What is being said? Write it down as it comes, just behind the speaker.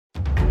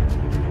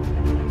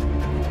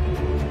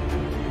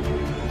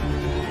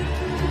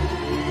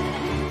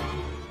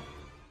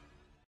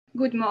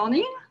Good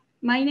morning.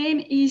 My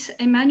name is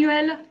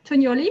Emmanuelle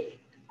Tognoli,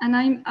 and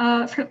I'm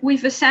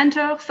with the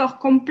Center for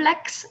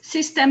Complex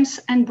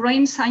Systems and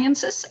Brain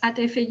Sciences at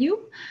FAU.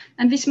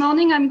 And this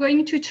morning, I'm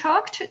going to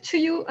talk to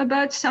you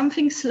about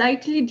something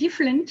slightly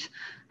different.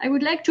 I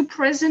would like to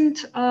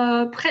present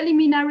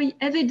preliminary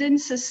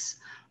evidences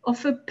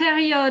of a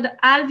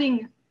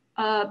period-halving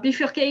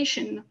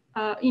bifurcation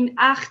in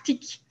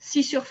Arctic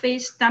sea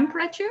surface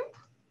temperature.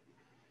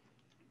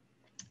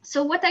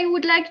 So what I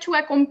would like to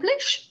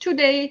accomplish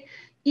today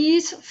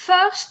is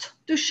first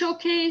to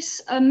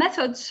showcase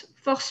methods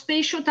for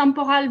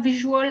spatiotemporal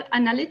visual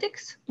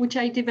analytics, which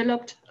I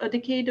developed a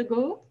decade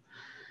ago,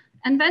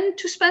 and then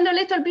to spend a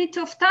little bit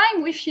of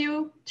time with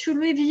you to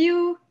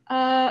review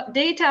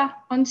data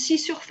on sea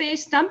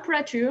surface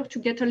temperature to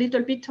get a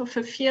little bit of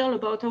a feel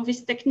about how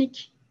this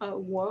technique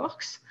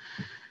works.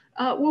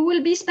 We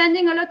will be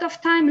spending a lot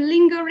of time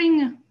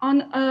lingering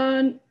on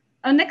an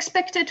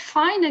unexpected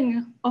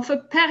finding of a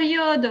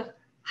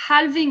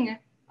period-halving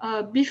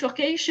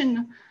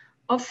bifurcation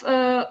of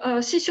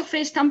sea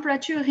surface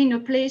temperature in a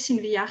place in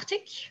the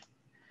Arctic.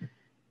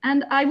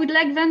 And I would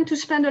like then to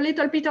spend a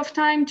little bit of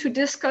time to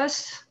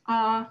discuss,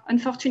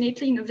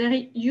 unfortunately in a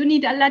very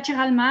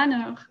unilateral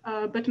manner,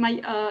 but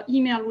my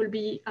email will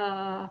be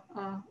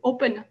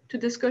open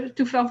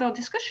to further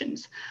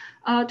discussions,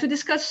 to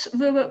discuss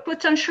the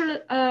potential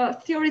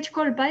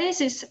theoretical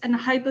basis and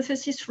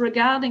hypothesis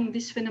regarding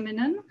this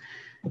phenomenon.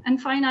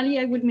 And finally,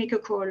 I would make a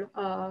call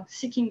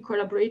seeking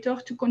collaborator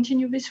to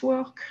continue this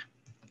work.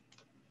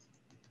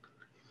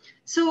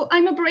 So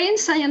I'm a brain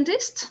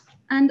scientist,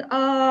 and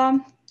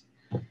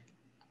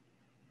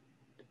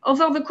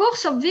over the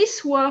course of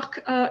this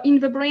work in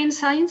the brain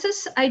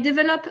sciences, I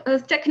developed a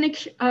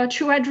technique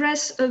to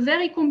address a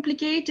very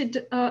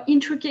complicated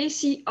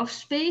intricacy of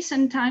space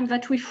and time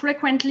that we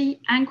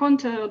frequently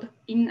encountered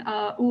in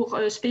our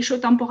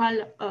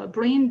spatiotemporal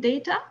brain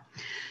data.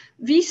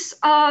 These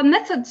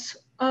methods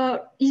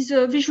is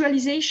a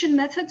visualization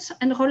methods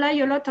and rely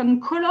a lot on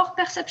color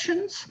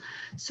perceptions.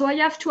 So I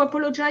have to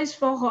apologize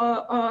for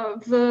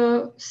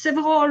the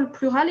several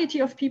plurality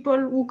of people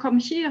who come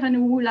here and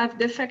who will have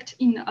defect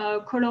in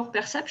color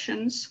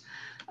perceptions.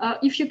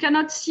 If you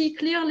cannot see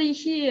clearly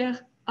here,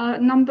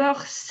 number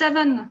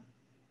 7,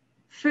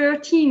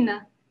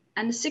 13,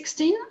 and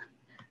 16,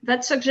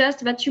 that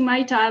suggests that you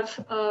might have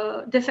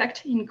a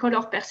defect in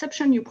color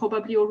perception. You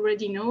probably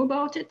already know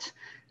about it.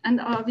 And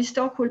this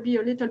talk will be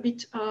a little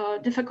bit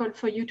difficult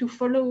for you to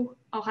follow,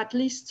 or at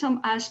least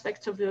some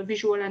aspects of the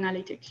visual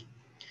analytic.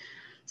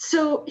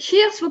 So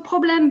here's the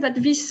problem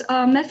that this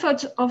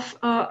method of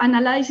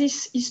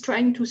analysis is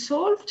trying to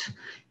solve.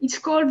 It's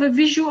called the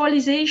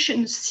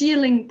visualization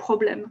ceiling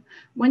problem.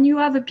 When you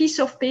have a piece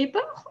of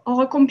paper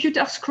or a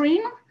computer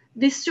screen,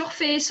 this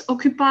surface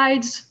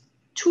occupies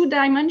 2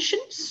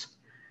 dimensions,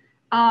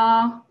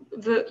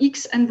 the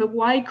X and the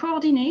Y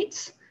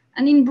coordinates.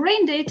 And in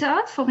brain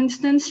data, for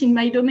instance, in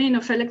my domain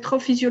of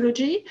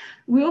electrophysiology,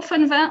 we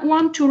often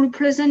want to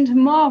represent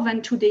more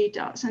than 2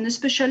 data. And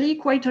especially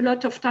quite a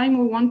lot of time,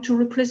 we want to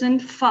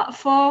represent 4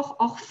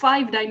 or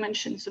 5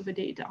 dimensions of the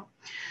data.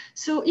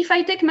 So if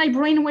I take my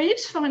brain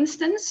waves, for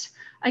instance,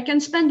 I can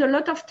spend a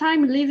lot of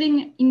time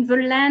living in the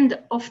land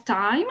of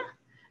time,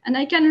 and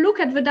I can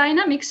look at the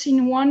dynamics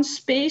in one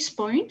space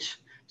point.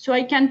 So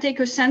I can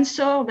take a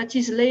sensor that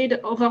is laid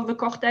over the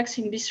cortex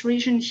in this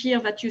region here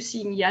that you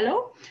see in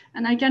yellow,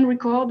 and I can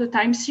record a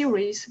time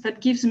series that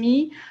gives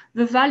me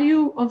the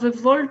value of the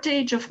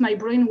voltage of my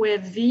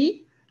brainwave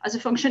V as a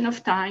function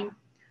of time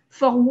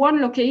for one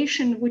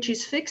location, which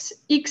is fixed,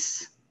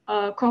 X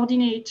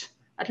coordinate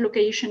at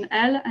location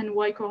L and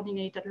Y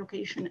coordinate at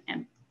location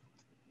M.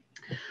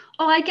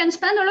 Or I can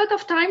spend a lot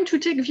of time to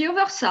take the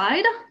other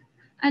side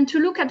and to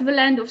look at the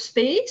land of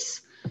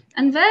space.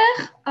 And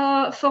there,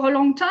 for a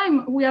long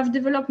time, we have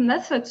developed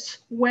methods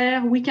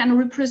where we can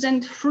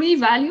represent 3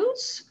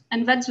 values,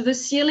 and that's the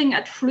ceiling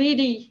at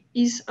 3D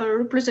is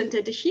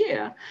represented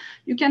here.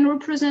 You can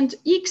represent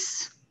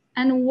X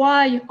and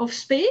Y of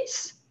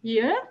space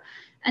here,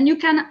 and you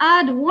can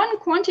add one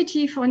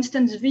quantity, for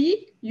instance,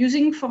 V,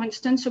 using, for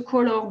instance, a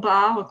color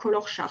bar, a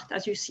color chart,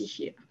 as you see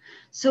here.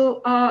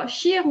 So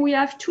here we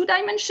have 2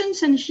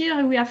 dimensions, and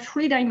here we have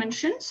 3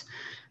 dimensions.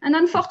 And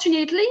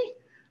unfortunately,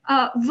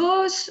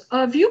 those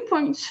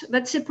viewpoints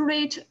that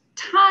separate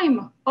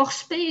time or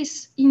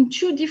space in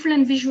 2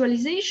 different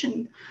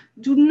visualizations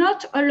do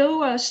not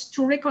allow us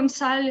to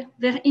reconcile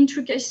their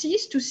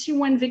intricacies to see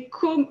when they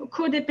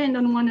co-depend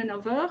on one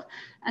another.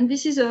 And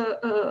this is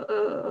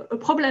a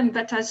problem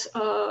that has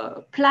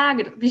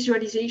plagued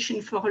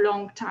visualization for a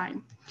long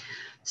time.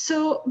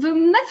 So the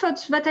method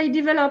that I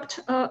developed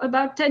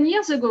about 10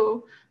 years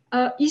ago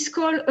is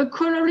called a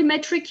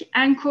colorimetric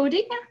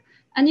encoding.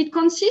 And it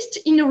consists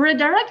in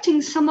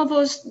redirecting some of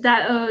those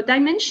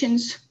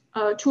dimensions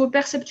to a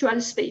perceptual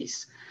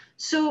space.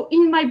 So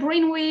in my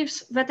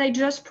brainwaves that I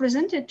just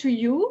presented to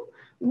you,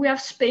 we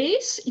have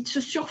space, it's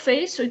a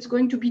surface, so it's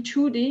going to be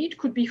 2D, it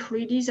could be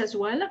 3Ds as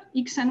well,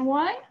 X and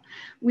Y.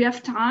 We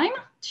have time,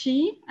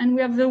 T, and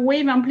we have the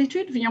wave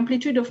amplitude, the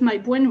amplitude of my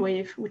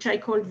brainwave, which I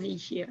call V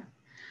here.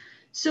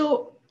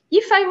 So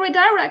if I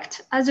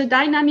redirect as a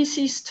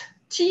dynamicist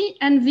T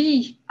and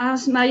V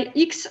as my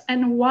X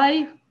and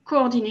Y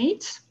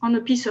coordinates on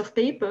a piece of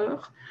paper,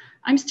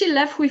 I'm still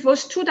left with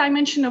those 2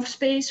 dimensions of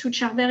space,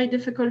 which are very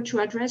difficult to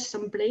address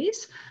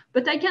someplace,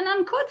 but I can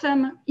encode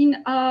them in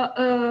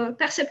a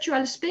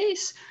perceptual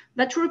space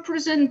that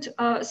represent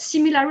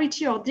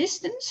similarity or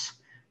distance.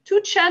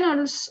 2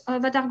 channels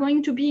that are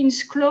going to be in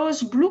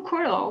close blue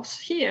colors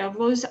here.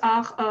 Those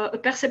are a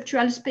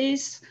perceptual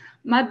space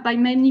mapped by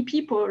many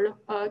people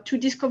to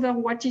discover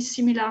what is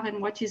similar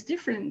and what is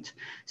different.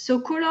 So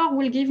color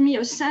will give me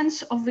a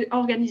sense of the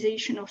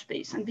organization of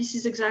space. And this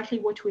is exactly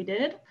what we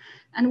did.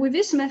 And with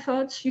this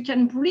method, you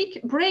can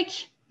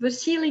break the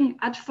ceiling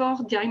at 4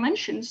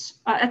 dimensions,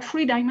 at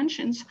 3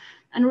 dimensions,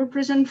 and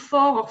represent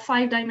 4 or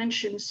 5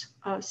 dimensions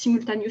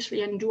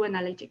simultaneously and do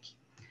analytic.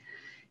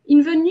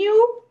 In the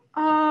new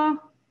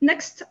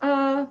next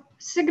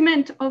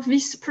segment of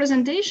this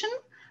presentation,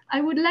 I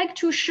would like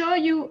to show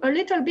you a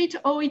little bit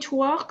how it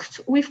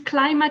works with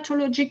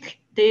climatologic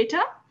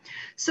data.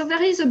 So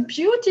there is a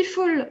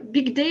beautiful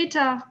big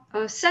data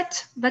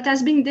set that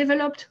has been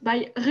developed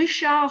by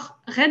Richard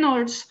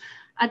Reynolds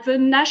at the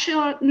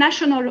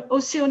National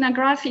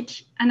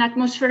Oceanographic and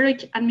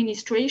Atmospheric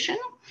Administration.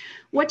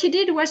 What he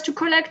did was to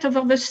collect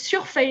over the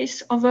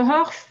surface of the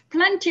Earth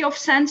plenty of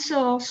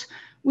sensors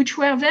which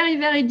were very,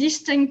 very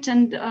distinct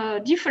and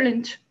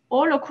different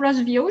all across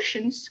the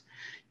oceans,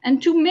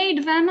 and to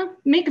make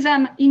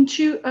them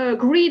into a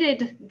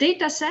gridded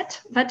data set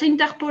that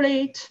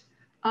interpolate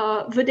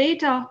the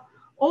data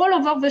all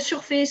over the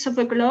surface of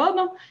the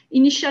globe,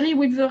 initially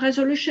with the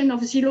resolution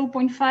of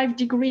 0.5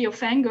 degree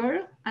of angle,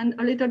 and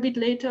a little bit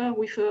later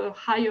with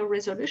higher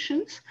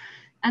resolutions.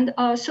 And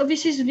so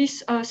this is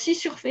this sea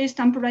surface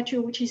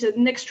temperature, which is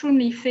an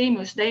extremely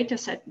famous data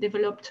set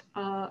developed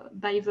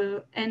by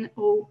the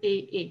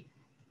NOAA.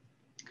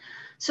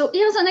 So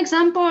here's an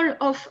example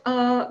of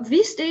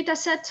this data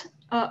set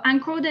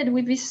encoded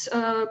with this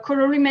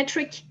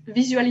colorimetric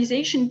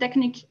visualization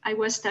technique I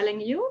was telling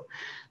you.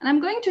 And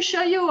I'm going to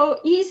show you how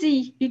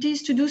easy it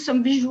is to do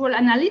some visual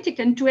analytic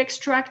and to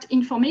extract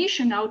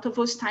information out of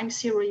those time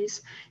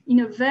series in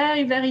a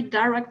very, very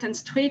direct and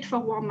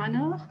straightforward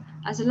manner,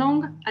 as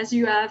long as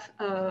you have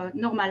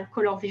normal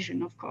color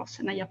vision, of course,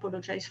 and I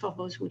apologize for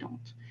those who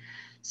don't.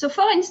 So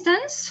for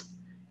instance,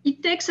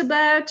 it takes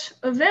about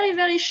a very,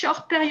 very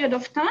short period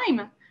of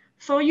time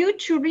for you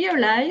to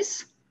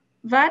realize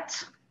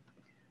that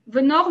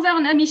the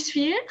northern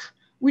hemisphere,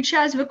 which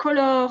has the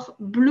color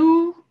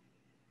blue,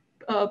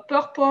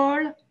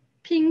 purple,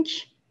 pink,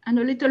 and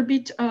a little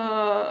bit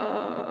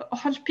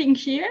hot pink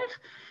here,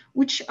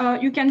 which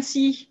you can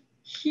see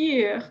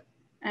here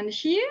and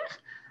here,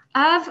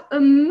 have a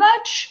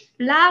much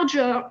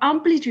larger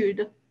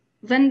amplitude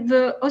than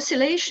the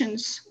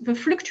oscillations, the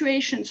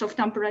fluctuations of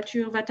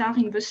temperature that are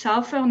in the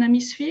southern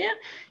hemisphere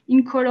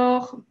in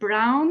color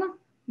brown,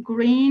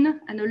 green,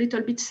 and a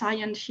little bit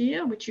cyan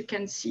here, which you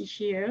can see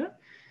here.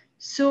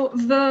 So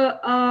the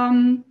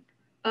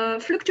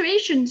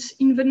fluctuations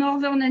in the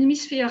northern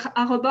hemisphere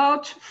are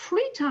about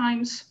 3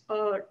 times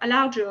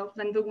larger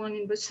than the one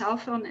in the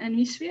southern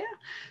hemisphere.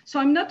 So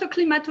I'm not a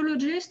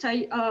climatologist.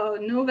 I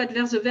know that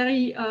there's a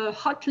very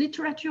hot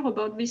literature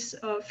about this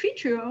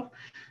feature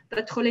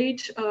that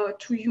relate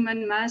to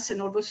human mass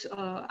and all those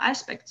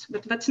aspects,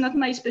 but that's not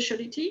my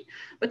specialty.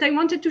 But I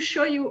wanted to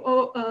show you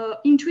how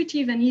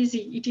intuitive and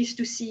easy it is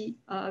to see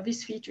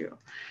this feature.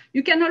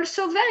 You can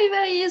also very,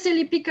 very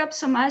easily pick up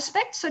some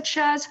aspects, such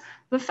as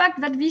the fact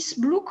that this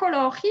blue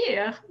color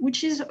here,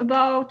 which is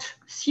about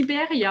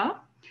Siberia,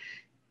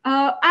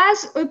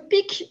 has a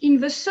peak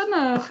in the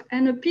summer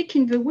and a peak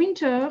in the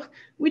winter,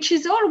 which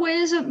is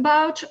always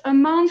about a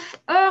month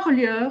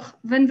earlier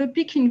than the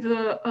peak in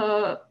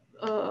the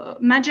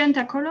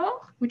magenta color,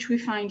 which we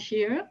find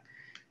here.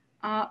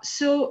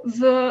 So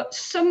the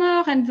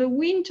summer and the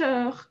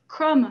winter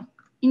come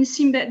in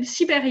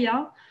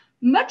Siberia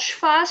much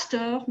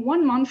faster,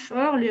 1 month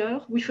earlier,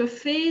 with a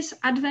phase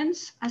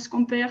advance as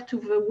compared to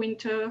the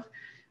winter,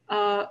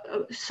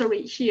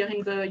 here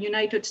in the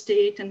United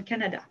States and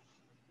Canada.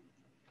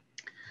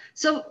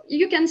 So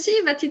you can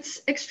see that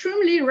it's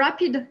extremely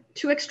rapid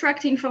to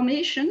extract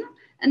information,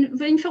 and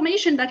the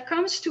information that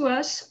comes to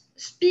us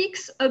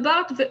speaks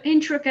about the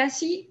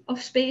intricacy of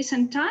space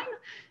and time.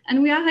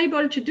 And we are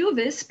able to do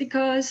this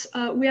because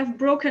we have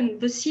broken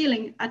the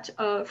ceiling at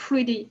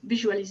 3D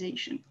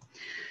visualization.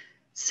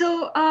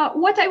 So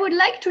what I would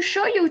like to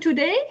show you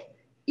today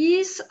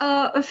is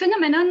a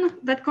phenomenon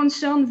that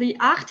concerns the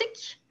Arctic.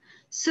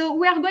 So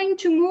we are going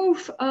to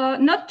move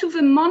not to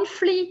the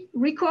monthly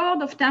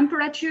record of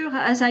temperature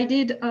as I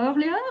did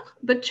earlier,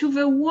 but to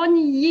the 1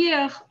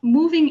 year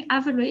moving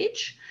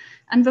average.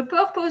 And the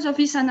purpose of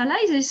this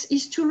analysis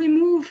is to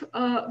remove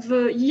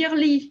the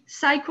yearly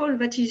cycle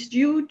that is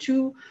due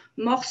to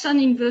more sun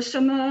in the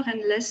summer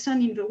and less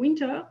sun in the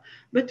winter,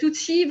 but to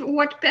see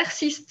what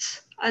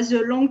persists as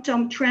a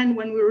long-term trend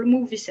when we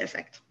remove this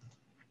effect.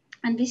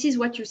 And this is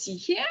what you see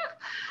here.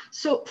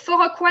 So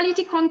for a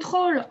quality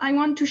control, I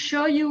want to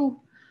show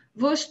you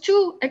those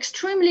 2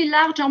 extremely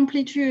large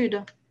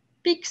amplitude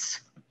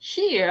peaks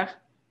here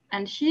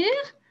and here.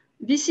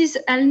 This is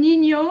El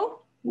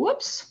Nino,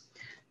 whoops,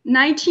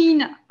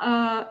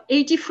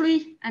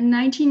 1983 and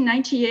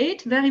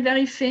 1998, very,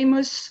 very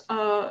famous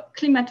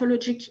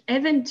climatologic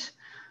event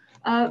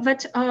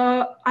that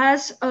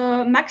has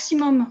a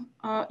maximum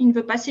in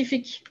the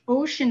Pacific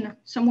Ocean,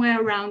 somewhere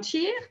around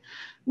here,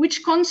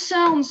 which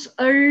concerns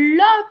a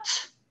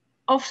lot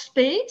of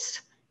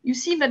space. You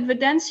see that the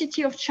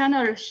density of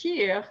channel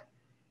here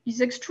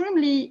is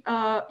extremely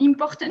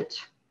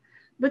important,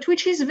 but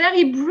which is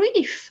very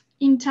brief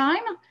in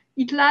time.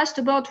 It lasts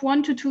about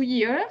 1 to 2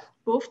 years,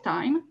 both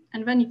time,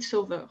 and then it's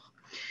over.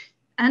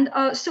 And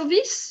so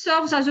this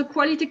serves as a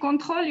quality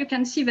control. You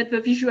can see that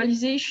the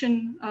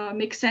visualization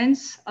makes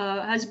sense,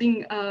 has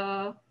been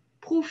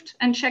proved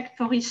and checked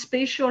for its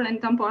spatial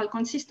and temporal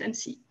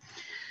consistency.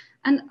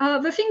 And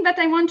the thing that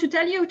I want to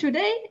tell you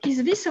today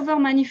is this other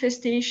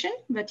manifestation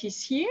that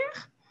is here.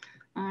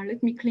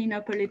 Let me clean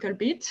up a little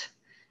bit.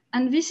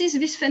 And this is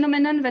this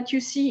phenomenon that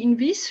you see in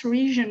this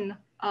region,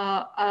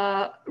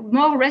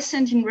 more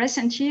recent in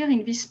recent year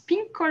in this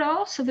pink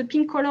color. So the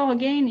pink color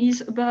again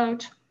is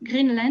about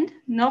Greenland,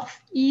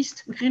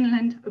 northeast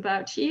Greenland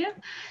about here.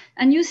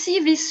 And you see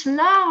this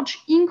large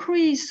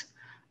increase,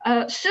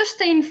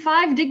 sustained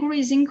 5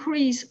 degrees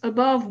increase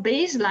above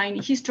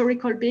baseline,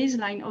 historical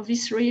baseline of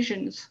these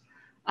regions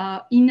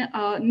in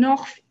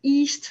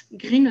northeast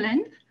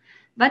Greenland,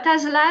 that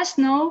has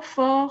lasted now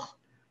for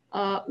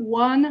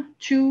 1,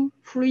 2,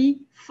 3,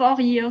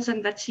 4 years,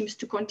 and that seems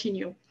to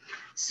continue.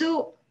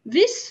 So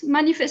this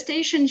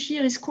manifestation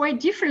here is quite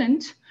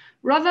different.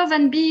 Rather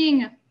than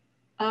being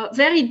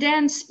very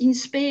dense in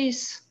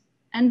space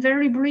and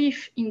very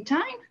brief in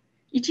time,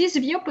 it is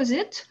the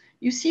opposite.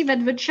 You see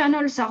that the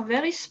channels are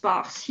very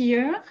sparse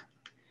here.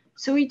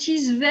 So it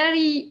is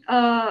very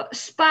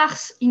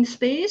sparse in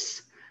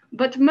space,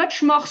 but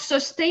much more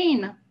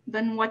sustained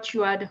than what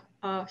you had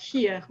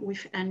here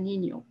with El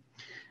Nino.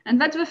 And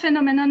that's the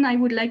phenomenon I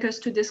would like us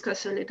to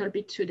discuss a little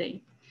bit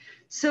today.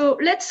 So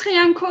let's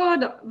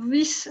re-encode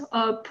this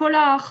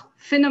polar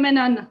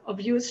phenomenon,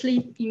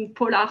 obviously in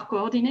polar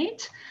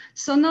coordinate.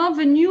 So now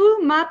the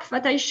new map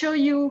that I show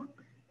you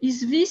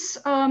is this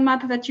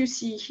map that you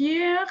see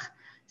here.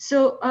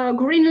 So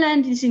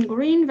Greenland is in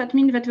green. That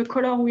means that the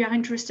color we are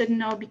interested in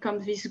now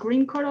becomes this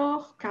green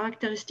color,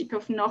 characteristic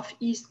of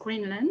Northeast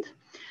Greenland.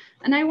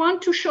 And I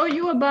want to show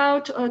you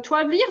about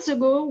 12 years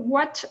ago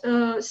what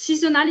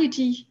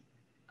seasonality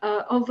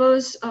of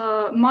those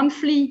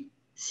monthly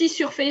sea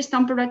surface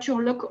temperature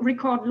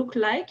record look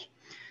like.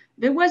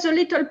 There was a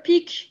little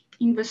peak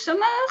in the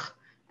summer,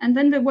 and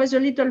then there was a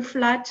little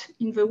flat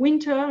in the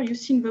winter. You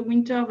see in the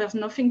winter, there's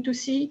nothing to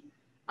see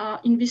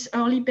in this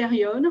early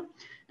period.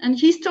 And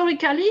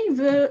historically,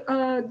 the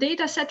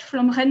data set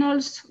from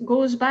Reynolds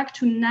goes back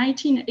to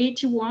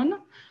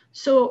 1981.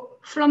 So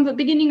from the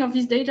beginning of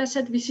this data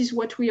set, this is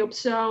what we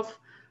observe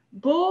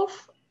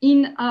both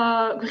in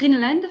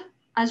Greenland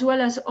as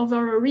well as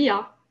other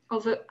area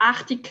of the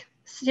Arctic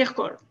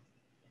Circle.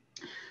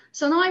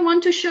 So now I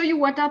want to show you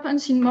what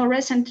happens in more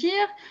recent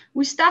year.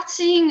 We start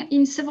seeing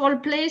in several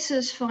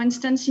places, for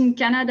instance, in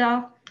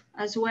Canada,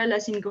 as well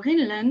as in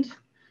Greenland,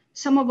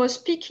 some of us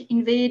peak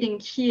invading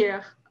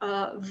here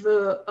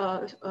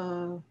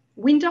the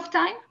winter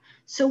time.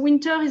 So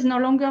winter is no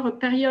longer a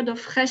period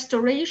of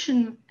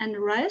restoration and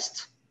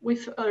rest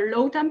with a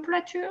low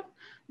temperature.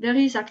 There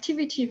is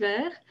activity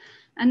there.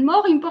 And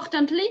more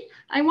importantly,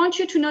 I want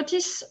you to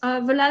notice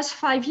the last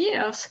 5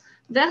 years.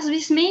 There's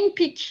this main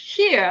peak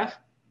here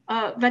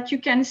that you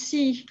can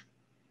see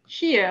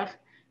here,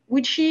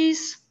 which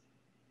is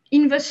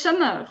in the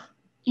summer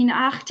in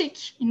Arctic,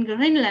 in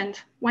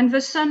Greenland, when the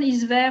sun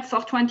is there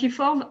for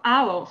 24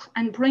 hours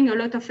and bring a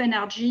lot of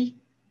energy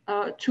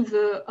to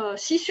the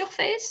sea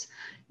surface.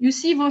 You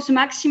see those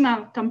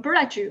maximum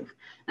temperature.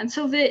 And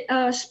so they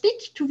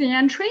speak to the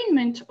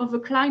entrainment of the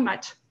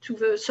climate to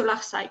the solar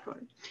cycle.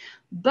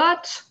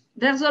 But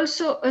there's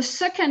also a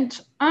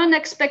second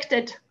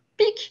unexpected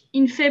peak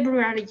in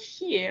February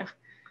here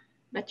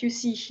that you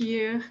see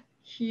here,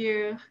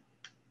 here,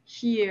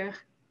 here,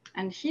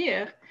 and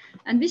here.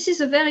 And this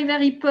is a very,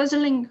 very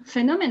puzzling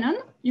phenomenon.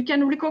 You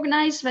can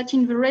recognize that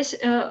in the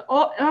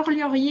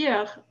earlier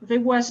year,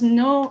 there was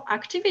no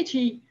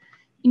activity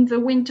in the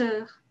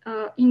winter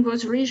in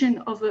those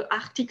regions of the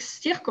Arctic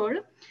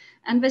Circle.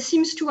 And that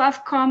seems to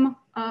have come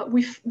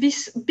with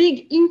this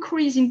big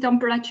increase in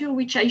temperature,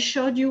 which I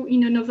showed you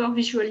in another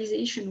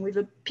visualization with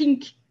a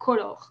pink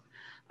color,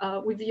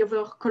 with the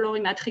other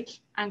colorimetric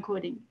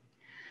encoding.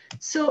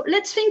 So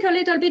let's think a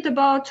little bit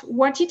about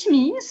what it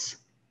means.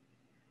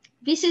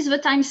 This is the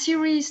time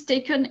series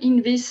taken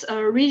in this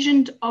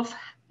region of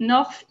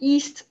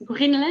northeast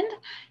Greenland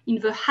in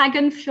the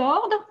Hagen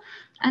Fjord.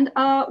 And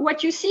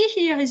what you see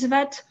here is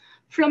that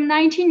from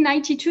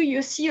 1992,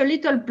 you see a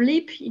little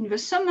blip in the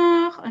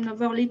summer,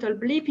 another little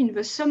blip in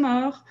the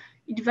summer.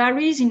 It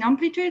varies in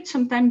amplitude,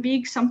 sometimes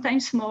big,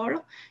 sometimes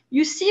small.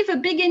 You see the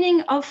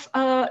beginning of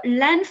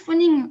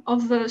lengthening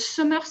of the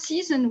summer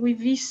season with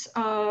this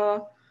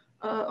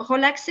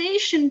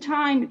relaxation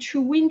time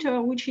to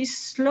winter, which is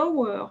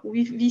slower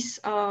with this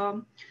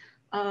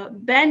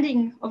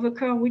bending of a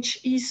curve, which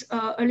is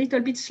a little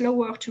bit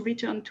slower to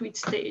return to its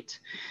state.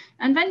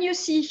 And then you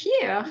see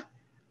here,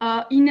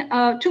 in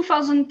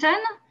 2010,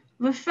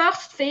 the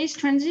first phase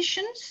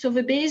transition, so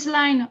the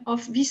baseline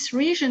of these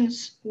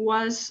regions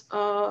was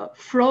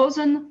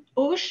frozen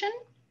ocean.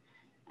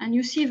 And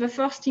you see the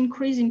first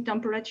increase in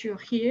temperature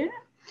here.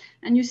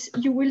 And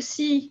you will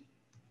see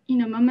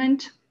in a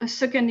moment a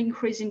second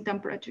increase in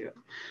temperature.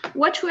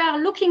 What we are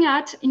looking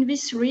at in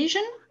this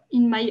region,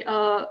 in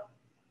my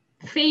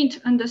faint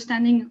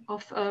understanding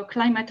of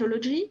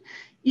climatology,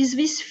 is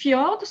this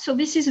fjord. So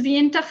this is the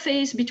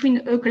interface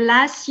between a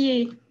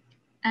glacier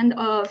and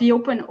the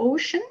open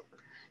ocean.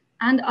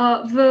 And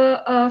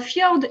the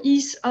fjord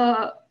is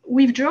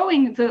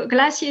withdrawing, the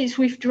glacier is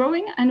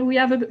withdrawing, and we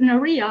have an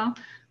area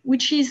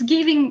which is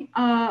giving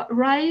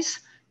rise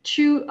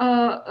to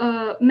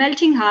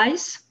melting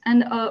ice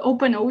and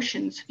open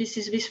oceans. This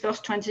is this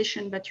first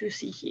transition that you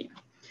see here.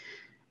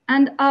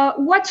 And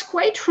what's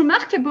quite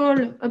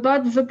remarkable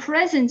about the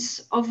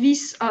presence of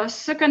this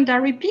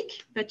secondary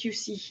peak that you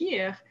see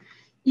here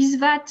is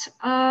that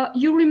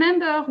you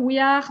remember we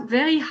are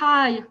very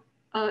high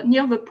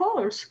near the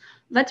poles.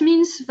 That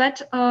means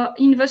that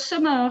in the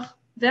summer,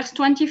 there's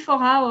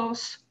 24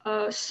 hours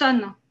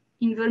sun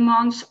in the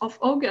month of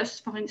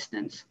August, for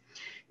instance.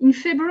 In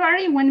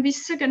February, when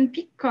this second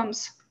peak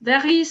comes,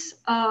 there is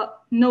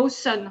no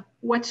sun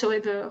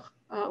whatsoever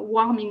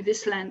warming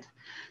this land.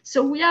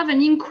 So we have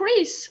an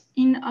increase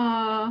in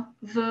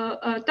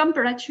the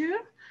temperature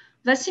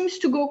that seems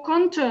to go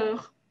counter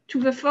to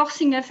the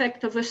forcing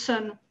effect of the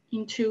sun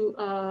into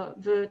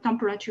the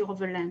temperature of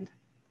the land.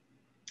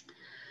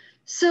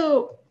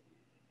 So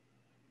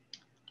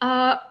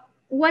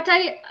what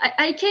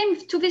I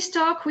came to this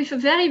talk with a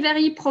very,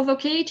 very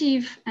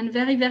provocative and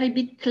very, very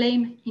big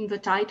claim in the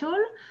title.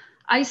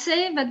 I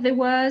say that there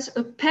was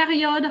a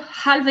period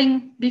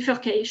halving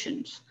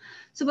bifurcations.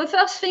 So the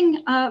first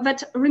thing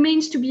that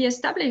remains to be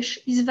established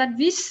is that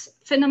this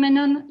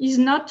phenomenon is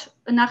not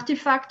an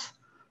artifact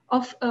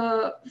of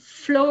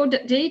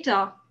flowed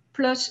data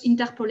plus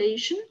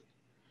interpolation,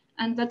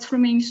 and that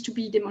remains to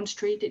be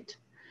demonstrated.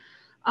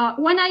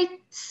 When I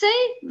say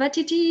that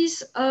it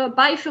is a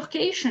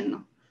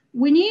bifurcation,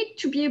 we need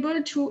to be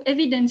able to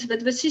evidence that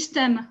the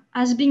system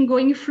has been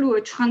going through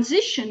a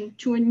transition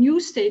to a new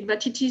state,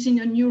 that it is in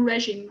a new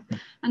regime.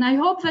 And I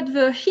hope that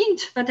the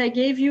hint that I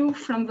gave you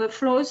from the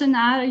frozen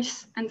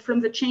ice and from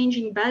the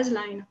changing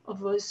baseline of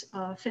those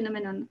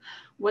phenomenon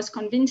was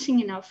convincing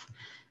enough.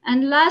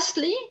 And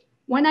lastly,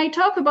 when I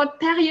talk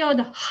about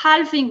period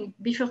halving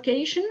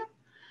bifurcation,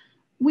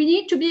 we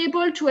need to be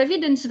able to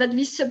evidence that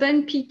this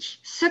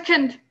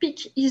second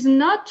peak is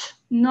not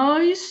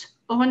noise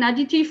or an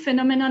additive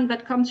phenomenon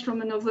that comes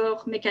from another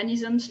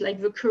mechanisms like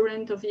the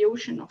current of the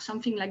ocean or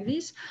something like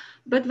this,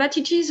 but that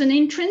it is an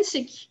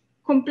intrinsic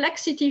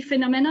complexity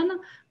phenomenon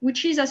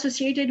which is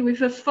associated with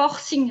the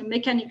forcing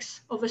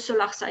mechanics of a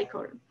solar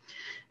cycle.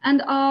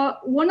 And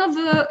one of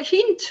the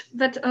hints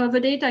that the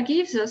data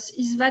gives us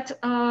is that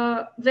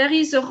there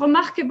is a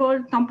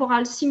remarkable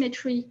temporal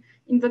symmetry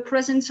in the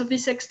presence of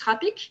this extra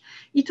peak.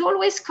 It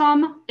always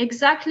comes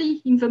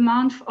exactly in the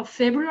month of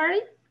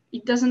February.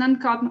 It doesn't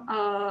come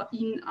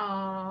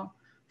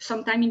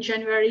sometime in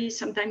January,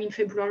 sometime in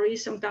February,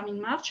 sometime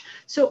in March.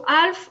 So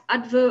half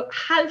at the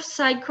half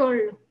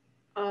cycle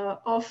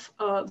of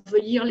the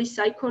yearly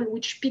cycle,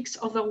 which peaks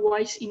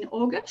otherwise in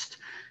August,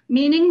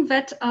 meaning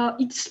that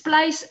it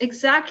splices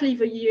exactly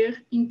the year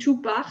in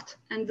two parts,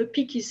 and the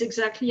peak is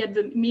exactly at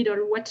the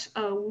middle, what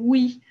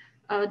we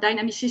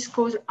dynamicists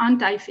call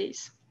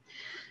antiphase.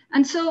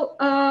 And so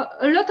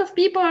a lot of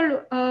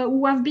people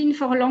who have been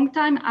for a long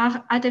time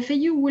at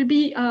FAU will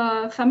be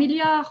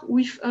familiar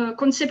with a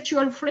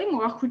conceptual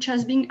framework which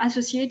has been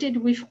associated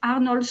with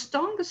Arnold's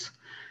tongues.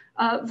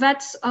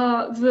 That's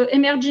the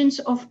emergence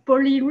of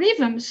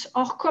polyrhythms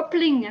or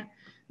coupling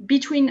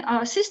between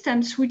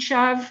systems which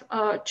have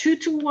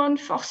 2-to-1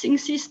 forcing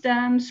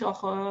systems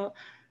or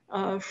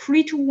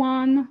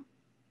 3-to-1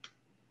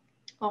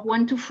 or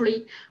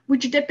 1-to-3,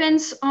 which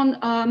depends on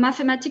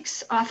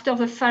mathematics after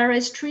the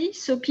Fares tree.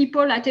 So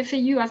people at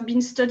FAU have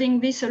been studying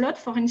this a lot,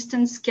 for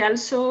instance,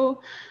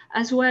 Kelso,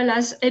 as well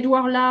as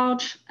Edward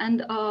Large,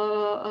 and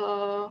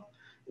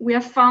we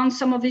have found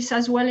some of this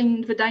as well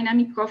in the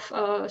dynamic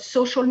of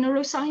social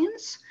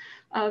neuroscience.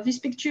 This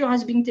picture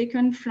has been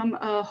taken from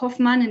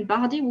Hoffman and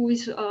Bardi, who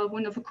is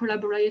one of the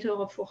collaborators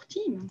of our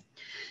team.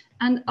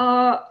 And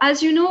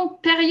as you know,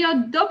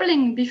 period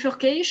doubling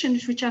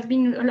bifurcations, which have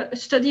been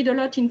studied a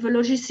lot in the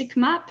logistic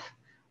map,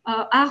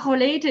 are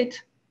related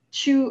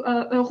to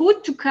a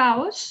route to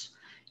chaos.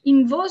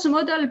 In those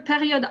model,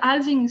 period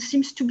halving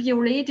seems to be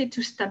related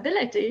to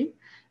stability.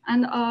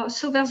 And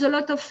so there's a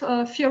lot of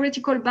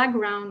theoretical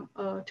background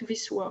to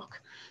this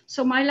work.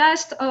 So my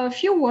last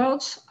few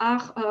words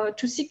are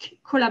to seek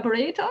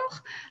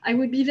collaborators. I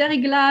would be very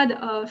glad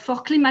for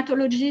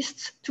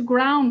climatologists to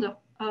ground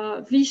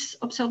this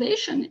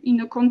observation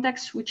in a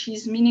context which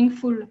is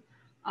meaningful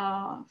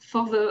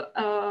for the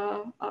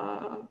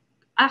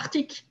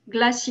Arctic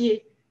glacier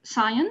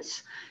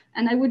science.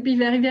 And I would be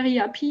very, very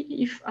happy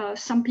if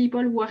some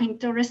people who are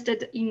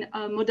interested in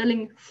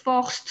modeling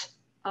forced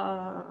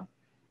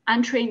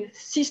untrained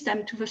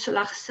system to the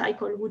solar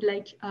cycle would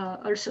like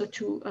also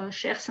to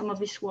share some of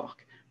this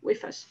work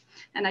with us.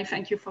 And I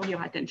thank you for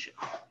your attention.